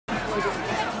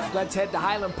Let's head to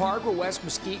Highland Park, where West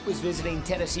Mesquite was visiting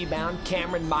Tennessee-bound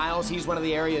Cameron Miles. He's one of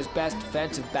the area's best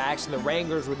defensive backs, and the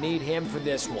Wranglers would need him for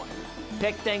this one.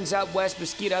 Pick things up, West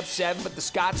Mesquite up 7, but the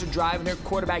Scots are driving their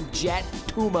quarterback, Jet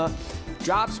Tuma.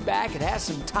 Drops back and has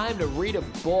some time to read a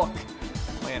book.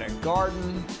 Plant a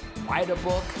garden, write a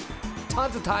book.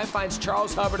 Tons of time, finds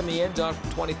Charles Hubbard in the end zone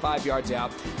from 25 yards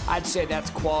out. I'd say that's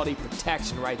quality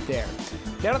protection right there.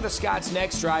 Then on the Scots'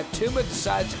 next drive, Tuma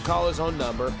decides to call his own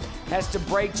number. Has to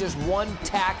break just one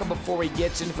tackle before he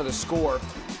gets in for the score.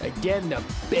 Again, the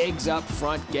bigs up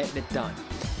front getting it done.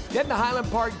 Then the Highland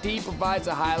Park D provides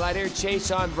a highlight here.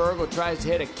 Chason Virgil tries to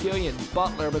hit a Killian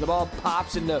Butler, but the ball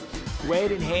pops into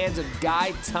waiting hands of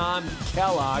Guy Tom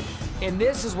Kellogg. And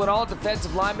this is what all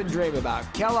defensive linemen dream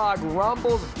about. Kellogg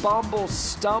rumbles, bumbles,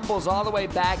 stumbles all the way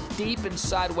back deep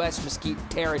inside West Mesquite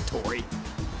territory.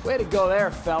 Way to go there,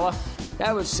 fella.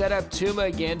 That was set up. Tuma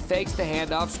again, fakes the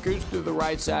handoff, scoots through the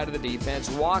right side of the defense,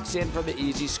 walks in for the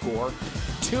easy score.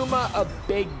 Tuma, a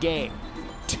big game.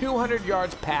 200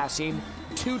 yards passing,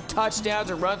 2 touchdowns,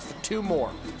 and runs for 2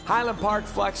 more. Highland Park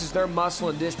flexes their muscle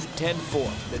in District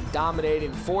 10-4, the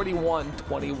dominating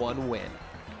 41-21 win.